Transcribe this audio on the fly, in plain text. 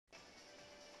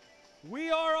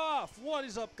We are off! What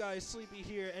is up, guys? Sleepy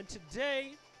here, and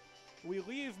today we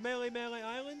leave Melee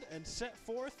Island and set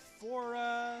forth for,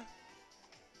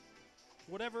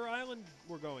 whatever island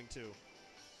we're going to.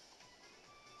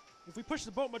 If we push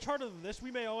the boat much harder than this,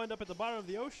 we may all end up at the bottom of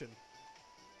the ocean.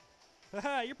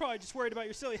 Haha, you're probably just worried about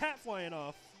your silly hat flying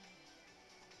off.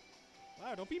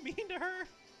 Wow, don't be mean to her.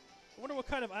 I wonder what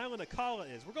kind of island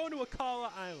Akala is. We're going to Akala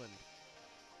Island.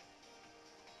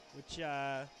 Which,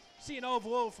 seeing all of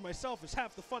Lowell for myself is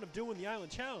half the fun of doing the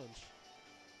island challenge.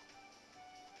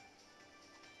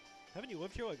 Haven't you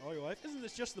lived here like all your life? Isn't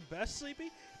this just the best, Sleepy?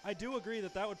 I do agree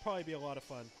that that would probably be a lot of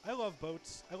fun. I love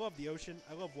boats. I love the ocean.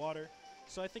 I love water.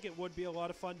 So I think it would be a lot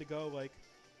of fun to go, like,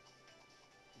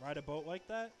 ride a boat like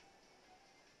that.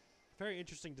 Very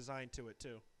interesting design to it,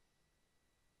 too.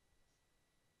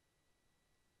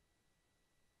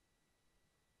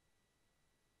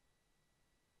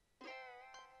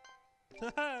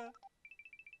 Haha!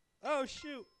 Oh,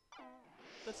 shoot!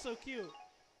 That's so cute.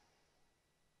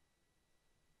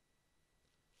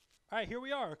 Alright, here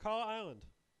we are, Akala Island.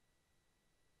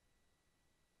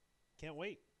 Can't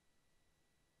wait.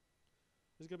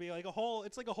 There's gonna be like a whole,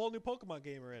 it's like a whole new Pokemon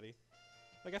game already.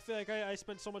 Like, I feel like I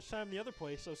spent so much time in the other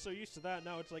place, so used to that,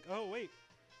 now it's like, oh wait,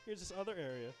 here's this other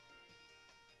area.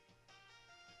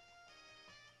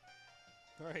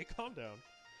 Alright, calm down.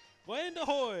 Land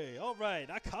ahoy! Alright,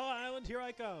 Akala Island, here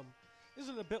I come.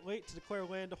 Isn't it a bit late to declare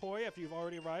land ahoy after you've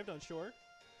already arrived on shore?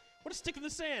 What a stick in the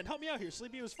sand! Help me out here,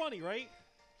 Sleepy, it was funny, right?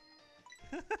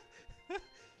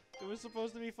 It was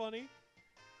supposed to be funny?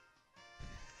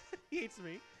 He hates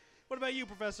me. What about you,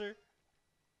 Professor?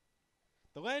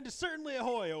 The land is certainly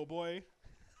ahoy, oh boy.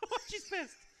 She's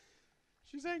pissed.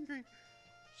 She's angry.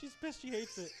 She's pissed, she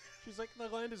hates it. She's like, the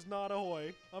land is not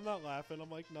ahoy. I'm not laughing. I'm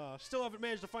like, nah. Still haven't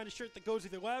managed to find a shirt that goes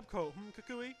with your lab coat,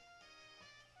 Kukui?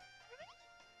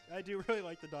 I do really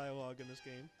like the dialogue in this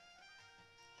game.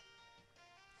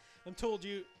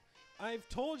 I've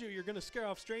told you you're gonna scare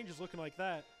off strangers looking like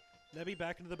that. Nebby,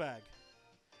 back into the bag.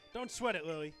 Don't sweat it,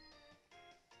 Lily.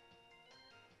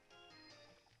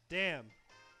 Damn.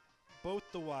 Both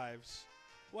the wives.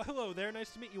 Well, hello there.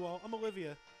 Nice to meet you all. I'm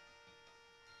Olivia.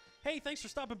 Hey, thanks for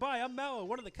stopping by. I'm Mallow,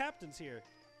 one of the captains here.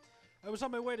 I was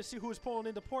on my way to see who was pulling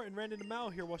into port and ran into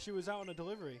Mallow here while she was out on a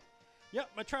delivery.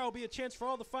 Yep, my trial will be a chance for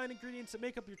all the fine ingredients that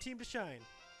make up your team to shine.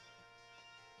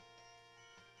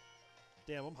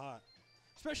 Damn, I'm hot.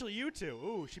 Especially you two.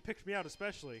 Ooh, she picked me out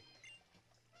especially.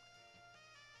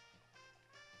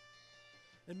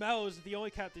 And Mallow is the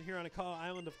only captain here on Akala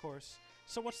Island, of course.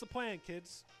 So what's the plan,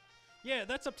 kids? Yeah,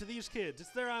 that's up to these kids. It's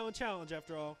their island challenge,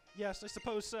 after all. Yes, I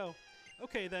suppose so.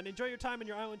 Okay, then. Enjoy your time in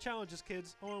your island challenges,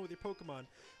 kids, along with your Pokemon.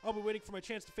 I'll be waiting for my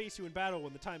chance to face you in battle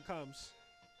when the time comes.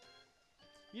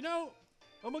 You know,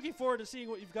 I'm looking forward to seeing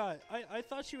what you've got. I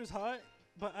thought she was hot,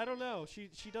 but I don't know. She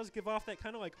does give off that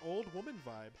kind of, like, old woman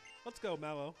vibe. Let's go,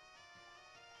 Mallow.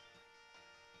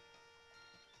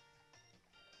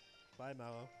 Bye,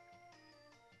 Mallow.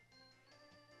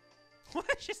 What?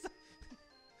 She's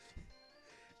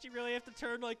she really have to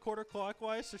turn, like, quarter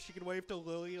clockwise so she can wave to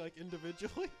Lily, like,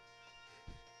 individually?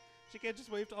 She can't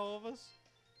just wave to all of us?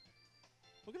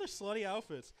 Look at their slutty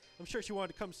outfits. I'm sure she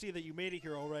wanted to come see that you made it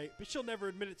here all right, but she'll never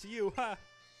admit it to you. Ha!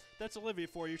 That's Olivia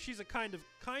for you. She's a kind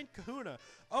kahuna.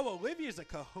 Oh, Olivia's a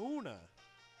kahuna.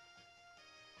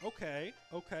 Okay,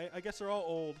 okay. I guess they're all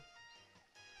old.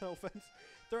 No offense.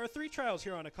 There are 3 trials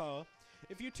here on Akala.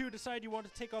 If you two decide you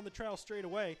want to take on the trial straight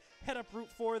away, head up Route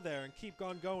 4 there and keep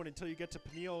on going until you get to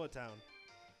Paniola Town.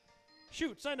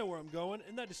 Shoots, I know where I'm going,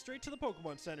 and that is straight to the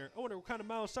Pokemon Center. I wonder what kind of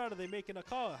malasada they make in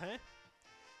Akala, huh?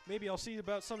 Maybe I'll see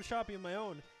about some shopping of my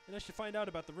own, and I should find out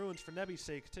about the ruins for Nebby's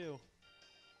sake, too.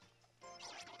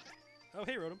 Oh,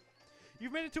 hey, Rotom.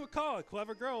 You've made it to Akala,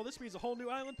 clever girl. This means a whole new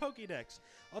island Pokédex.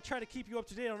 I'll try to keep you up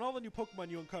to date on all the new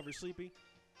Pokemon you uncover, Sleepy.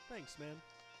 Thanks, man.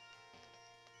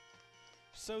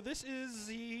 So this is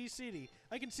the city.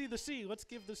 I can see the sea. Let's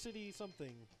give the city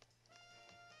something.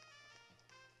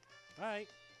 Alright.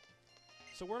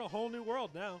 So we're in a whole new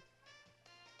world now.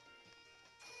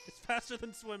 It's faster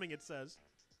than swimming, it says.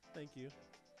 Thank you.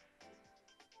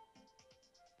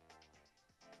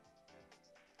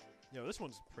 Yo, this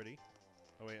one's pretty.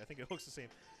 Oh wait, I think it looks the same.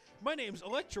 My name's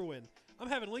Electrowin. I'm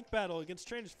having a link battle against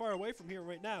strangers far away from here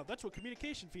right now. That's what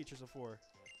communication features are for.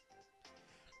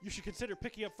 You should consider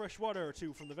picking up fresh water or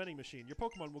 2 from the vending machine. Your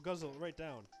Pokemon will guzzle it right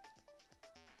down.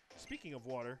 Speaking of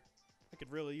water, I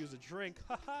could really use a drink.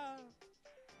 Haha!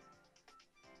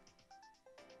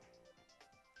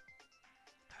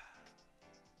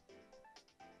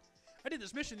 I did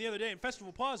this mission the other day in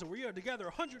Festival Plaza where you had to gather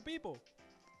 100 people.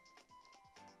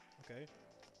 Okay.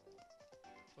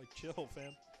 Like, chill,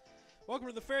 fam. Welcome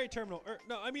to the ferry terminal.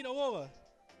 No, I mean Alola.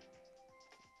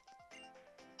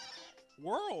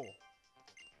 Whirl.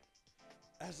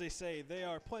 As they say, there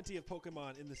are plenty of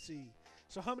Pokemon in the sea.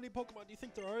 So how many Pokemon do you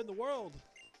think there are in the world?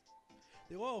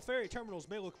 The Alola ferry terminals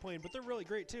may look plain, but they're really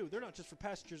great too. They're not just for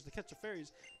passengers to catch the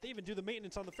ferries. They even do the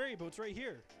maintenance on the ferry boats right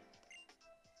here.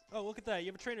 Oh, look at that. You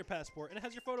have a trainer passport, and it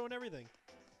has your photo and everything.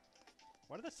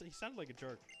 Why did that say? He sounded like a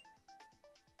jerk.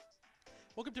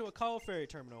 Welcome to Akala Ferry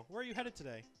Terminal. Where are you headed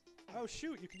today? Oh,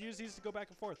 shoot. You can use these to go back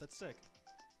and forth. That's sick.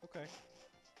 Okay.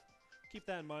 Keep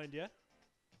that in mind, yeah?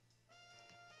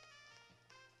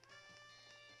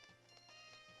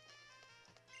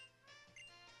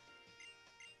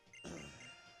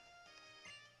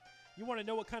 You want to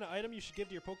know what kind of item you should give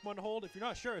to your Pokemon to hold? If you're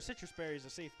not sure, a citrus berry is a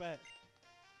safe bet.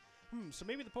 So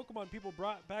maybe the Pokemon people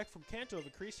brought back from Kanto have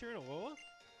increased here in Alola?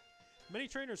 Many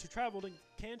trainers who traveled in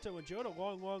Kanto and Johto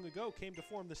long, long ago came to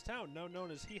form this town, now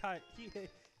known as What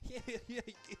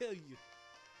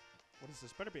is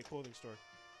this? Better be a clothing store.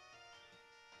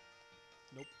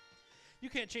 Nope. You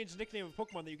can't change the nickname of a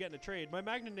Pokemon that you get in a trade. My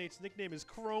Magnemite's nickname is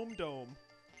Chrome Dome.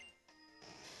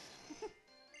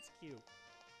 It's cute.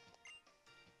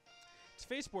 It's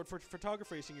Facebook for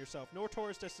photographing yourself. No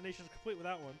tourist destination is complete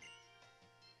without one.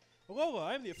 Alola,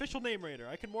 I am the official name raider.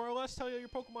 I can more or less tell you your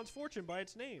Pokemon's fortune by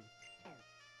its name.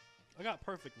 I got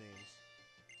perfect names.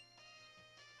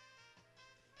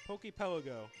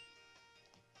 Pokepelago.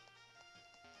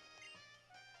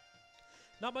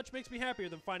 Not much makes me happier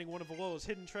than finding one of Alola's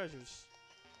hidden treasures.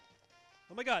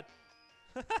 Oh my god.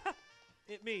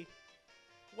 It me.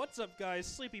 What's up, guys?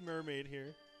 Sleepy Mermaid here.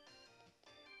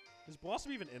 Is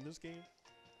Blossom even in this game?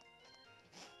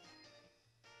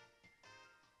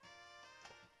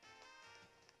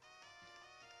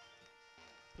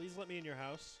 Please let me in your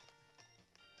house.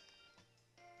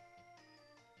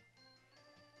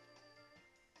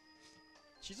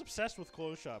 She's obsessed with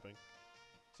clothes shopping.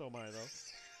 So am I, though.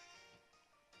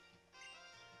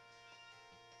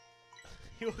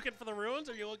 You looking for the ruins,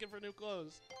 or are you looking for new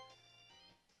clothes?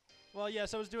 Well,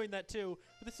 yes, I was doing that too,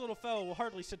 but this little fellow will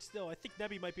hardly sit still. I think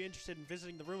Nebby might be interested in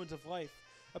visiting the ruins of life.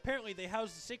 Apparently, they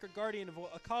house the sacred guardian of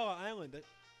Akala Island, a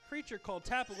creature called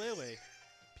Tapalele.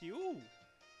 Pew!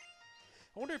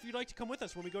 I wonder if you'd like to come with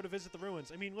us when we go to visit the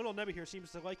ruins. I mean, little Nebby here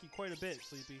seems to like you quite a bit,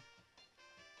 Sleepy.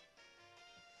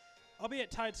 I'll be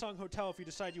at Tide Song Hotel if you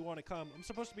decide you want to come. I'm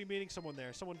supposed to be meeting someone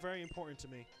there, someone very important to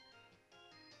me.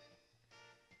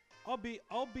 I'll be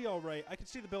alright. I can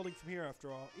see the building from here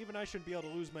after all. Even I shouldn't be able to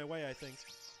lose my way, I think.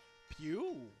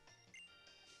 Pew!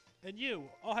 And you,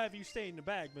 I'll have you stay in the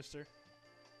bag, mister.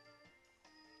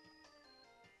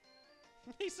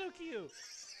 He's so cute!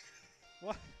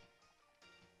 What?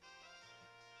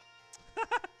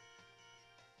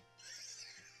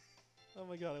 Oh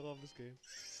my god, I love this game.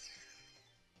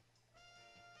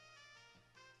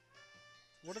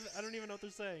 What are they? I don't even know what they're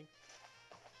saying.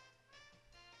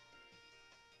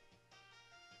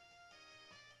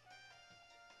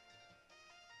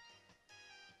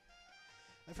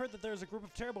 I've heard that there's a group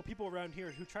of terrible people around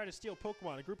here who try to steal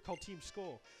Pokemon, a group called Team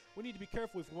Skull. We need to be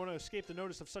careful if we want to escape the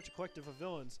notice of such a collective of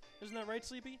villains. Isn't that right,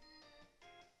 Sleepy?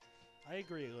 I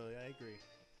agree, Lily, I agree.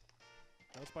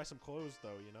 Now let's buy some clothes, though,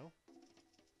 you know?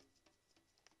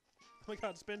 Oh my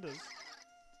god, Spindas.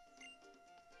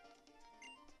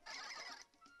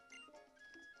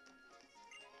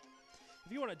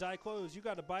 If you want to dye clothes, you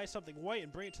gotta buy something white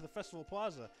and bring it to the Festival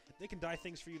Plaza. They can dye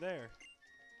things for you there.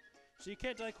 So you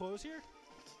can't dye clothes here?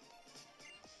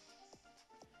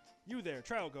 You there,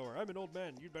 trial goer. I'm an old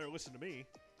man. You'd better listen to me.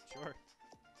 Sure.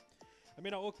 I may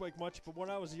not look like much, but when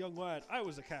I was a young lad, I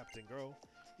was a captain, girl.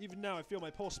 Even now, I feel my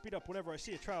pulse speed up whenever I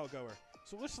see a trial goer.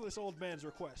 So listen to this old man's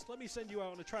request. Let me send you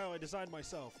out on a trial I designed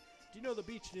myself. Do you know the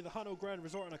beach near the Hano Grand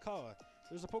Resort in Akala?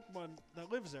 There's a Pokemon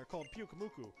that lives there called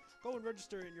Pyukamuku. Go and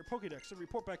register in your Pokédex and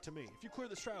report back to me. If you clear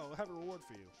this trial, I'll have a reward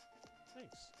for you.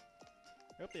 Thanks.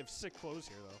 I hope they have sick clothes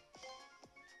here, though.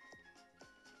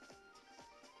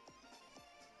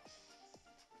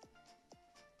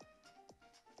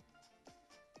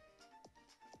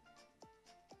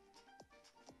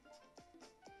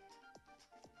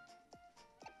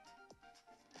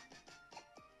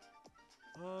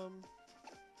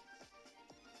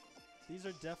 These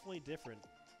are definitely different.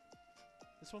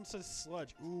 This one says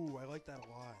sludge. Ooh, I like that a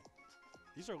lot.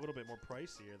 These are a little bit more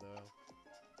pricier, though.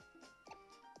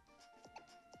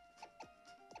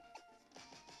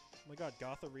 Oh my god,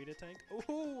 Gotharita tank.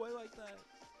 Ooh, I like that.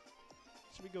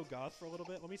 Should we go goth for a little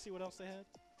bit? Let me see what else they had.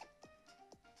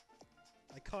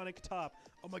 Iconic top.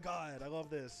 Oh my god, I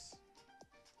love this.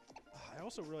 I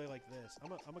also really like this. I'm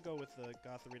gonna go with the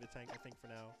Gotharita tank, I think, for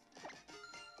now.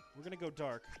 We're gonna go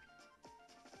dark.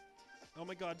 Oh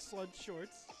my god, sludge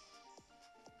shorts.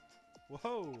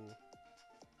 Whoa.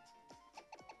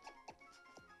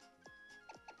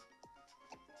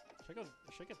 Should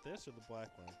I get this or the black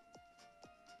one?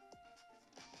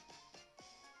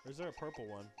 Or is there a purple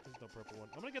one? There's no purple one.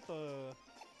 I'm gonna get the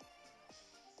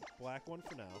black one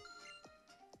for now.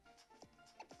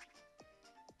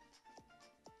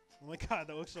 Oh my god,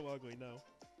 that looks so ugly, no.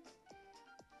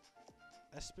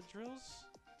 Espadrilles?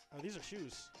 Oh, these are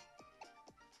shoes.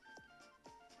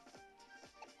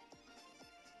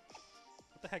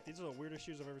 What the heck? These are the weirdest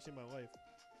shoes I've ever seen in my life.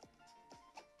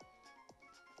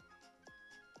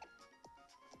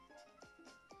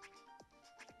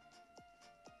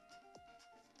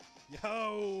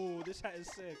 Yo, this hat is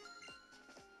sick.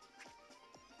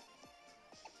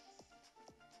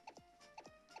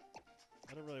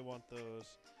 I don't really want those.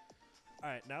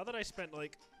 Alright, now that I spent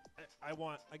like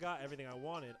I got everything I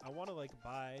wanted. I want to like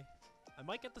buy. I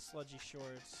might get the sludgy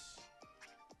shorts.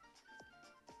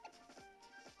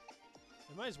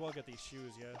 I might as well get these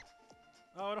shoes, yeah.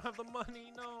 Oh, I don't have the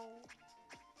money, no.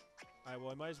 Alright,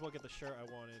 well I might as well get the shirt I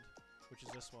wanted, which is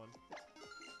this one.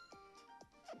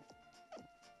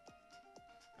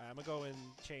 Alright, I'm gonna go and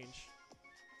change.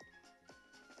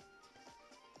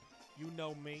 You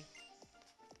know me.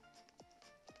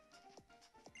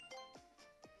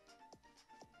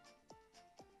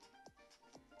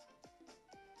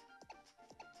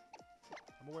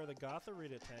 I'm gonna wear the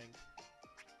Gotharita tank.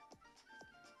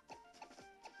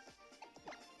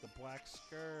 The black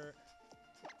skirt.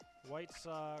 White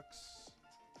socks.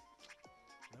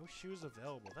 No shoes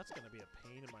available. That's gonna be a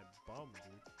pain in my bum,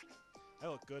 dude. I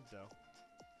look good, though.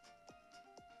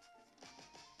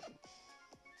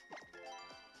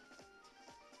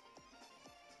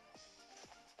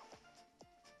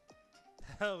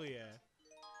 Hell yeah.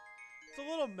 It's a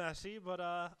little messy, but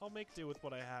I'll make do with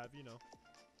what I have, you know.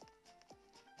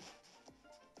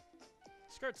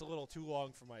 Skirt's a little too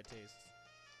long for my tastes.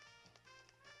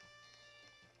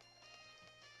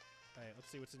 Alright,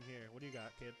 let's see what's in here. What do you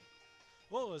got, kid?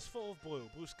 Lola is full of blue.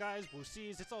 Blue skies, blue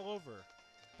seas, it's all over.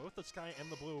 Both the sky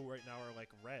and the blue right now are like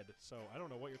red, so I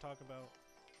don't know what you're talking about.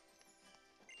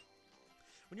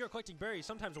 When you're collecting berries,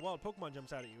 sometimes a wild Pokemon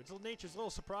jumps out at you. It's nature's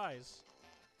little surprise.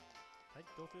 Can I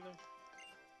go through there?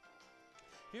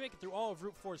 If you make it through all of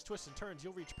Route 4's twists and turns,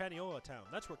 you'll reach Paniola Town.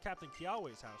 That's where Captain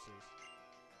Kiawe's house is.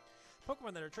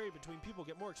 Pokemon that are traded between people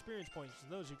get more experience points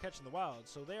than those you catch in the wild,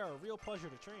 so they are a real pleasure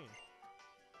to train.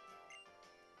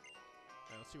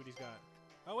 Alright, let's see what he's got.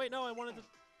 Oh wait, no, I wanted to...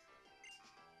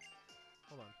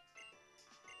 Hold on.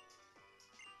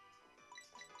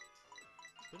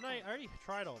 Didn't I already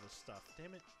tried all this stuff,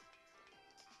 damn it.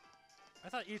 I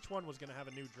thought each one was gonna have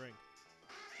a new drink.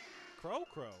 Crow?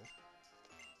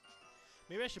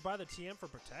 Maybe I should buy the TM for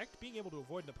Protect? Being able to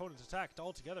avoid an opponent's attack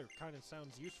altogether kind of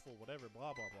sounds useful, whatever,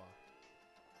 blah blah blah.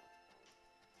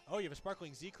 Oh, you have a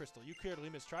sparkling Z crystal. You cleared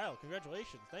Lima's trial.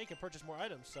 Congratulations. Now you can purchase more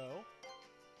items, so...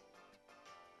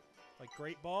 Like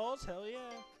Great Balls? Hell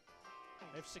yeah.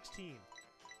 I have 16.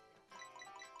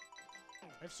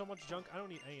 I have so much junk, I don't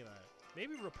need any of that.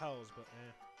 Maybe repels, but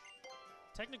eh.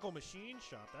 Technical Machine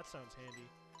Shop. That sounds handy.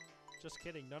 Just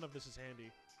kidding. None of this is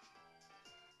handy.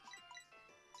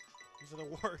 These are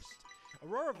the worst.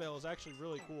 Aurora Veil is actually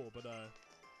really cool, but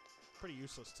pretty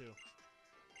useless too.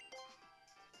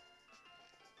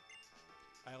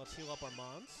 Alright, let's heal up our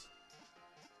Mons.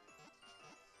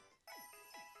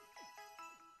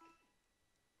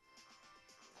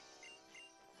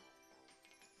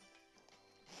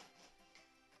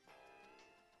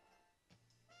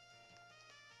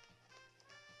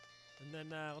 And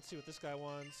then let's see what this guy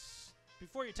wants.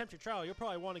 Before you attempt your trial, you'll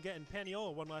probably want to get in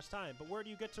Paniola one last time. But where do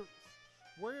you get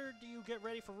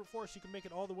ready for Route 4 so you can make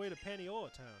it all the way to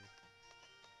Paniola Town?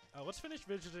 Let's finish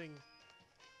visiting.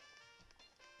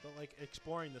 Like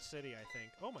exploring the city, I think.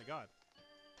 Oh my god.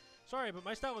 Sorry, but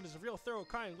my Stoutland is a real thorough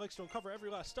kind and likes to uncover every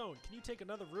last stone. Can you take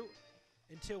another route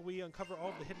until we uncover all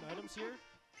of the hidden items here?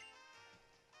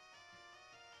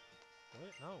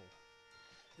 What? No.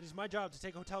 It is my job to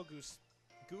take Hotel Goose.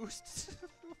 Goose?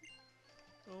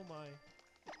 Oh my.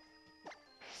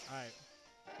 Alright.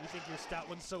 You think your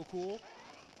Stoutland's so cool?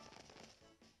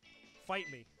 Fight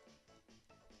me.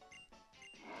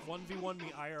 1v1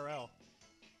 me IRL.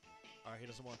 Alright, he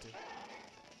doesn't want to.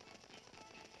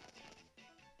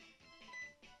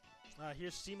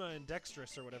 Here's Seema and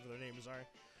Dexterous, or whatever their names are.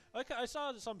 Like, I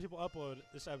saw some people upload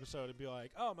this episode and be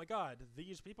like, oh my god,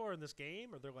 these people are in this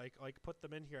game? Or they're like put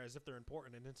them in here as if they're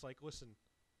important. And it's like, listen,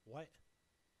 what?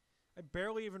 I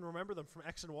barely even remember them from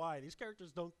X and Y. These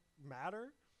characters don't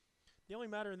matter. They only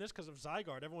matter in this because of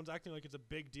Zygarde. Everyone's acting like it's a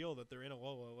big deal that they're in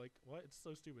Alola. Like, what? It's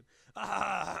so stupid.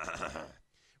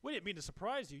 We didn't mean to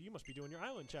surprise you. You must be doing your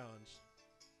island challenge.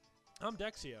 I'm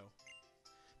Dexio.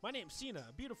 My name's Cena,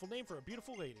 a beautiful name for a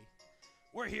beautiful lady.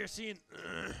 We're here seeing...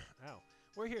 Ow.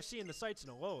 We're here seeing the sights in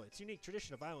Alola. It's a unique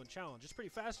tradition of island challenge. It's pretty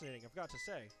fascinating, I've got to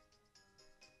say.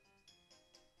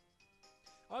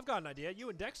 Oh, I've got an idea. You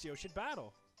and Dexio should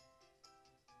battle.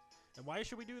 And why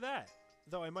should we do that?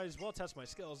 Though I might as well test my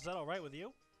skills. Is that alright with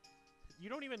you? You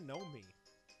don't even know me.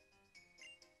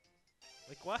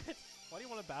 Like, what? Why do you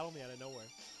want to battle me out of nowhere?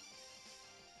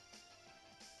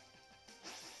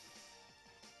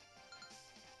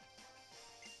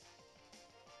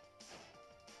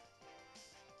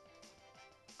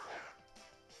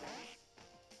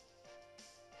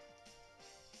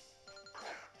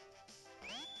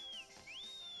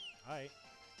 Alright.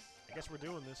 I guess we're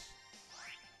doing this.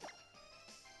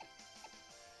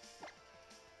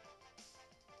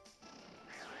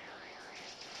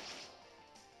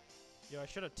 Yo, I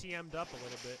should have TM'd up a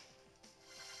little bit.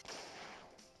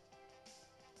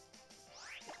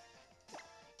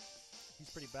 He's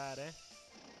pretty bad, eh?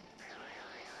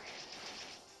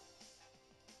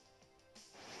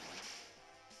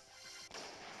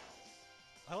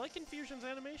 I like Infusion's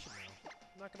animation, though.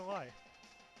 I'm not gonna lie.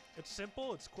 It's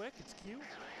simple, it's quick, it's cute.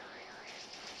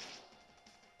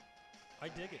 I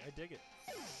dig it, I dig it.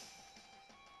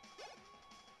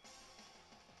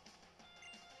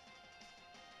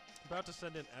 About to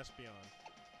send in Espeon.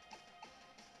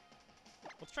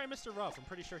 Let's try Mr. Ruff. I'm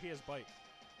pretty sure he has Bite.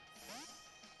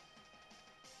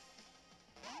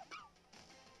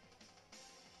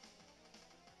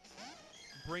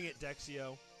 Bring it,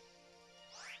 Dexio.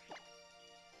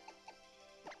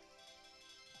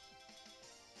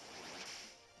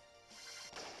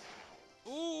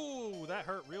 Ooh, that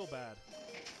hurt real bad.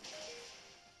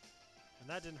 And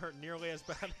that didn't hurt nearly as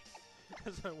bad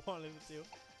as I wanted it to.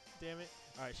 Damn it.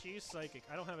 Alright, she's Psychic.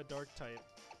 I don't have a Dark type.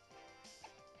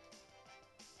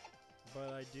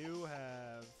 But I do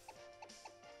have...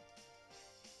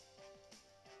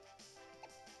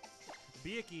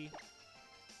 Byakuya.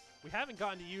 We haven't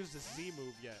gotten to use this Z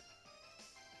move yet.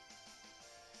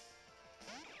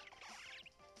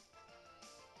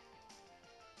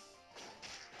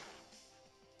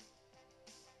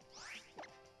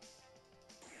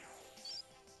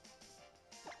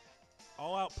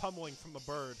 All out pummeling from a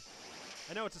bird.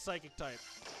 I know it's a Psychic type.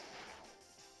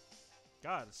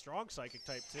 God, a strong Psychic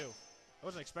type too. I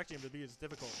wasn't expecting him to be as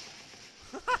difficult.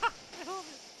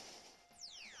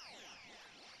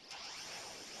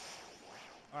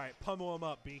 Alright, pummel him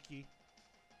up, Byakuya.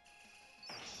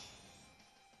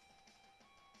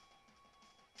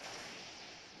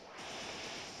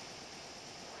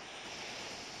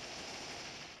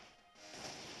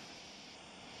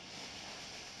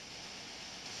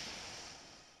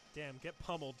 Damn, get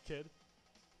pummeled, kid.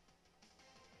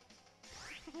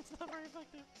 It's not very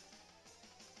effective.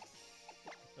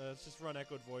 Let's just run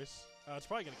Echoed Voice. It's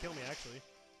probably gonna kill me, actually.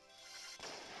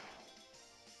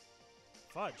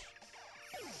 Fudge.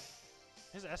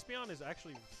 His Espeon is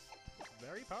actually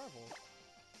very powerful.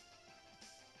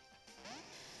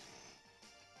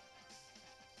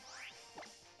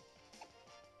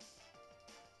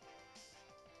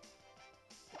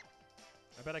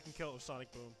 I bet I can kill it with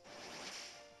Sonic Boom.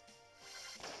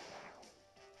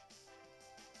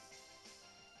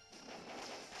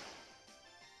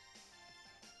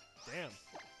 Damn.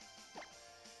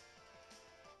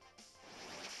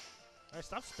 Alright,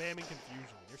 stop spamming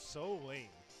Confusion. You're so lame.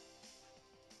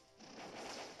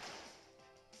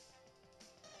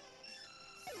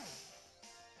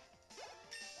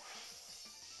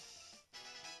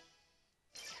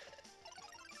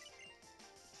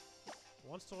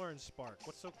 Wants to learn Spark.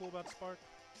 What's so cool about Spark?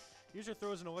 User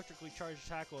throws an electrically charged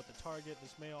tackle at the target.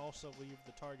 This may also leave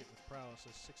the target with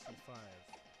paralysis 65.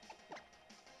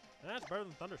 That's better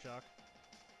than Thundershock.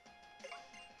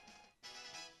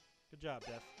 Good job,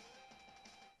 Death.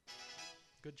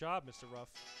 Good job, Mr. Ruff.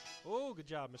 Oh, good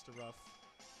job, Mr. Ruff.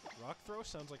 Rock Throw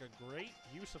sounds like a great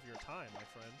use of your time, my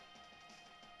friend.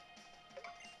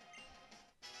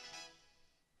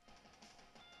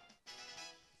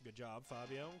 Good job,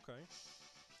 Fabio. Okay.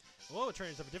 Alola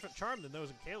trainers have a different charm than those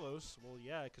in Kalos. Well,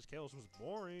 yeah, because Kalos was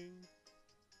boring.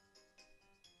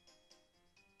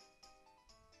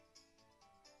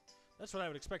 That's what I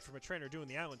would expect from a trainer doing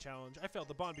the Island Challenge. I felt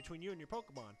the bond between you and your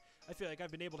Pokemon. I feel like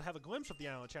I've been able to have a glimpse of the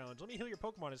Island Challenge. Let me heal your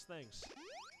Pokemon as thanks.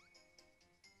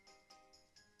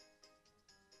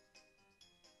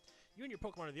 You and your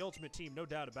Pokemon are the ultimate team, no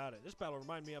doubt about it. This battle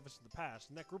reminded me of us in the past,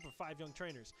 and that group of 5 young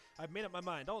trainers. I've made up my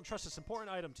mind. I'll entrust this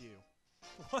important item to you.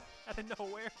 What? Out of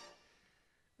nowhere?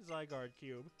 Zygarde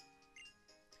Cube.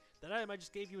 That item I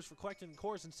just gave you is for collecting the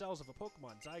cores and cells of a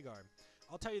Pokemon, Zygarde.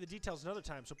 I'll tell you the details another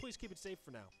time, so please keep it safe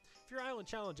for now. For your island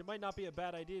challenge, it might not be a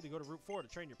bad idea to go to Route 4 to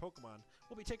train your Pokemon.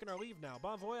 We'll be taking our leave now.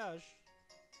 Bon voyage!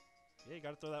 Yeah, you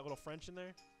gotta throw that little French in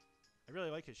there. I really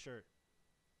like his shirt.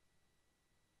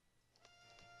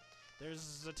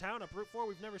 There's a town up Route 4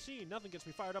 we've never seen. Nothing gets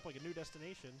me fired up like a new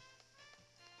destination.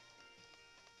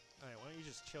 Alright, why don't you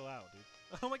just chill out,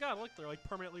 dude? Oh my god, look, they're like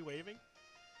permanently waving.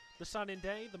 The sun in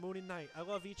day, the moon in night. I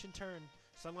love each in turn.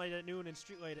 Sunlight at noon and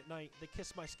streetlight at night. They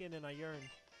kiss my skin and I yearn.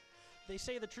 They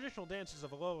say the traditional dances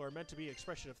of Alola are meant to be an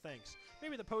expression of thanks.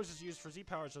 Maybe the poses used for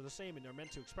Z-Powers are the same and are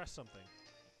meant to express something.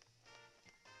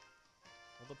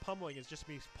 Well, the pummeling is just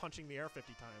me punching the air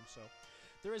 50 times, so...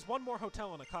 There is one more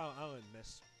hotel on Akala Island,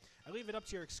 miss. I leave it up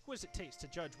to your exquisite taste to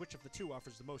judge which of the two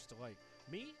offers the most delight.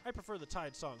 Me? I prefer the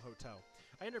Tide Song Hotel.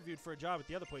 I interviewed for a job at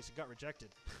the other place and got rejected.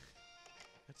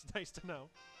 That's nice to know.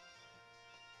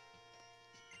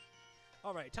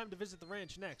 Alright, time to visit the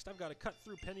ranch next. I've got to cut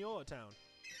through Peniola Town.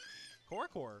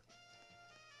 Core.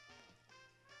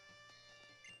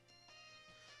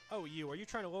 Oh, you. Are you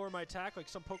trying to lower my attack like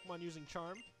some Pokemon using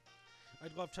Charm?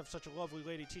 I'd love to have such a lovely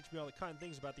lady teach me all the kind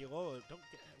things about the Alola. Don't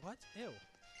get... What? Ew.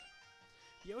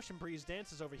 The ocean breeze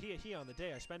dances over here on the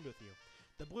day I spend with you.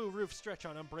 The blue roofs stretch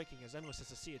on unbreaking, as endless as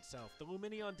the sea itself. The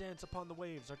Luminion dance upon the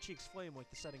waves, our cheeks flame like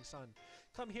the setting sun.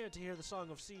 Come here to hear the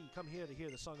song of sea, come here to hear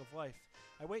the song of life.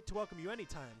 I wait to welcome you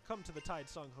anytime. Come to the Tide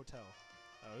Song Hotel.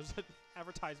 Oh, it was an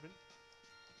advertisement.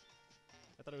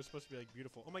 I thought it was supposed to be, like,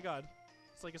 beautiful. Oh my god.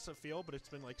 It's like a Safeel, but it's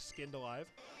been, like, skinned alive.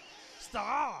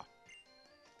 Star!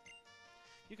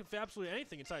 You can fit absolutely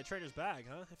anything inside a trader's bag,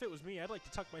 huh? If it was me, I'd like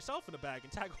to tuck myself in a bag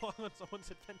and tag along on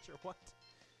someone's adventure. What?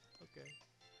 Okay.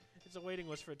 It's a waiting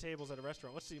list for tables at a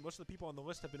restaurant. Let's see. Most of the people on the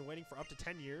list have been waiting for up to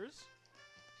 10 years.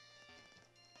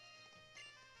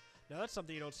 Now that's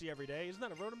something you don't see every day. Isn't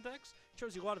that a Rotom Dex? It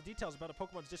shows you a lot of details about a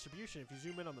Pokemon's distribution if you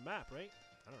zoom in on the map, right?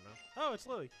 I don't know. Oh, it's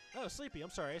Lily. Oh, Sleepy. I'm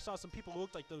sorry. I saw some people who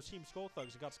looked like those Team Skull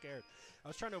thugs and got scared. I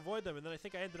was trying to avoid them, and then I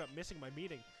think I ended up missing my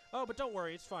meeting. Oh, but don't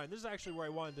worry. It's fine. This is actually where I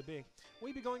wanted to be. Will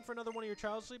you be going for another one of your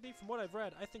trials, Sleepy? From what I've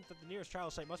read, I think that the nearest trial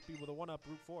site must be with the one up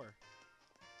Route 4.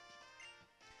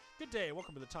 Good day.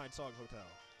 Welcome to the Tide Song Hotel.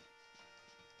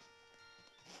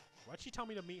 Why'd she tell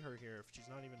me to meet her here if she's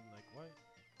not even, like, what?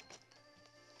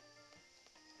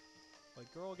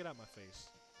 Like, girl, get out my face.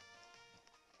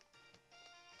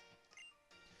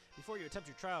 Before you attempt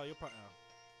your trial, you'll probably... Oh.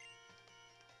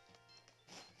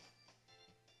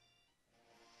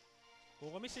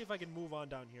 Well, let me see if I can move on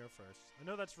down here first. I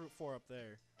know that's Route 4 up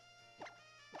there.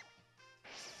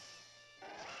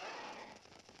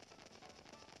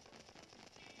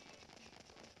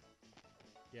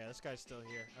 Yeah, this guy's still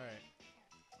here. Alright.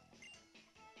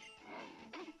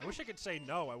 I wish I could say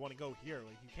no, I want to go here.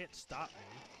 Like, you can't stop me.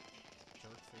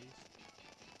 Jerk face.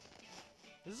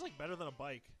 This is, like, better than a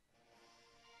bike.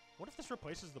 What if this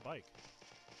replaces the bike?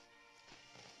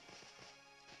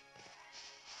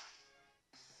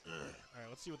 Alright,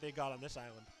 let's see what they got on this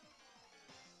island.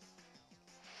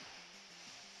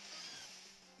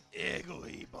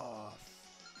 Igglybuff.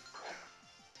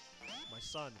 My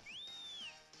son.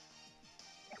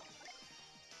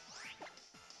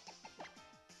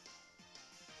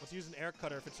 Let's use an air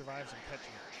cutter if it survives and catch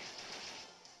me.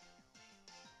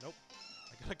 Nope.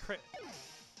 I got a crit.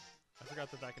 I forgot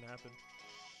that that can happen.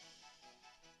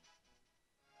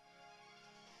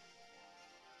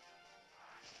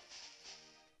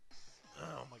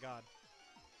 Oh my god.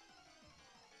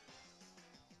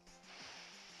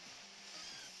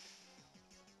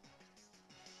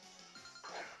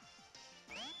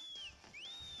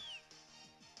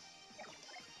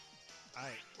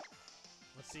 Alright.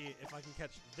 Let's see if I can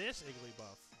catch this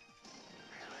Igglybuff.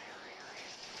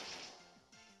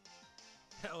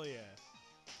 Hell yeah.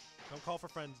 Don't call for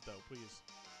friends though, please.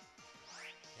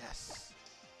 Yes.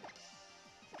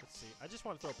 Let's see. I just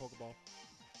want to throw a Pokeball.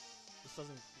 This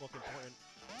doesn't look important.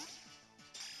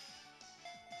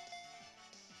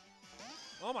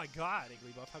 Oh my god,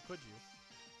 Igglybuff, how could you?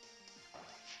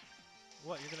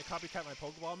 What, you're gonna copycat my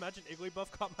Pokeball? Imagine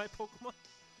Igglybuff caught my Pokemon.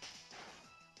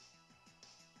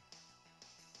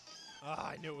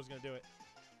 Ah, I knew it was gonna do it.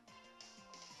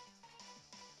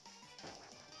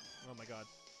 Oh my god.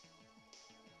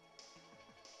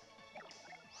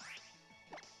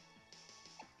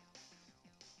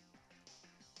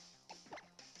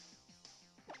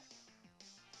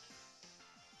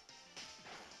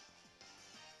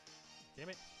 Damn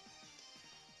it.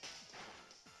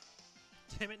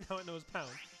 Damn it, now it knows Pound.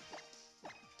 I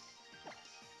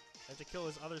have to kill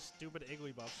this other stupid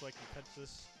Igglybuff so I can catch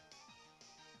this.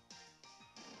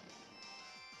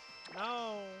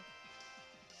 No!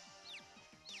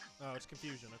 Oh, it's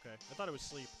confusion, okay. I thought it was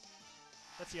sleep.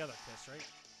 That's the other kiss, right?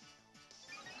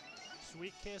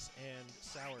 Sweet Kiss and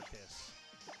Sour Kiss.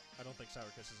 I don't think Sour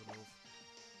Kiss is a move.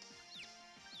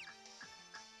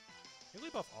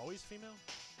 Igglybuff always female?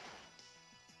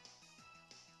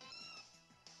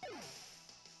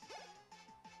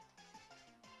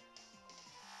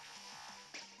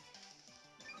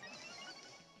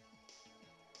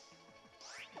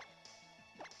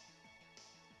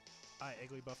 Alright,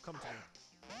 Igglybuff, come to me.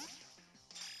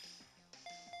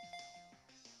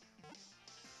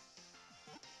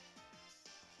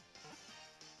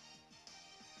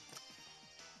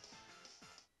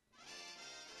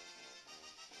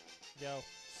 Yo,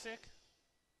 sick.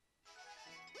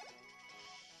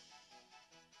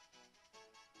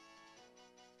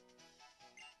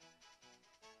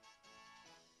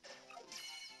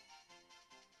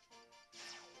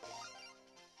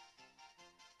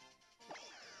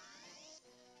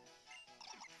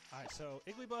 Alright, so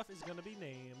Igglybuff is gonna be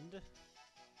named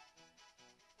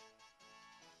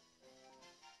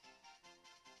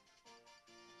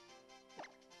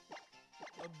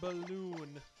a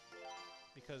balloon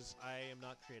because I am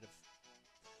not creative.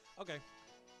 Okay,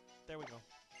 there we go.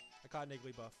 I caught an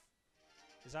Igglybuff.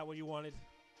 Is that what you wanted?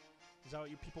 Is that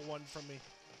what you people wanted from me?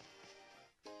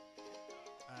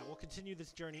 We'll continue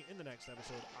this journey in the next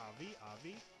episode. Avi.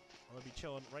 I'm gonna be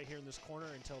chilling right here in this corner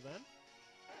until then.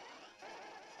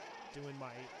 Doing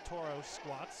my Toro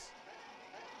squats.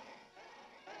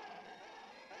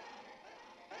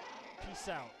 Peace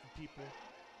out, people.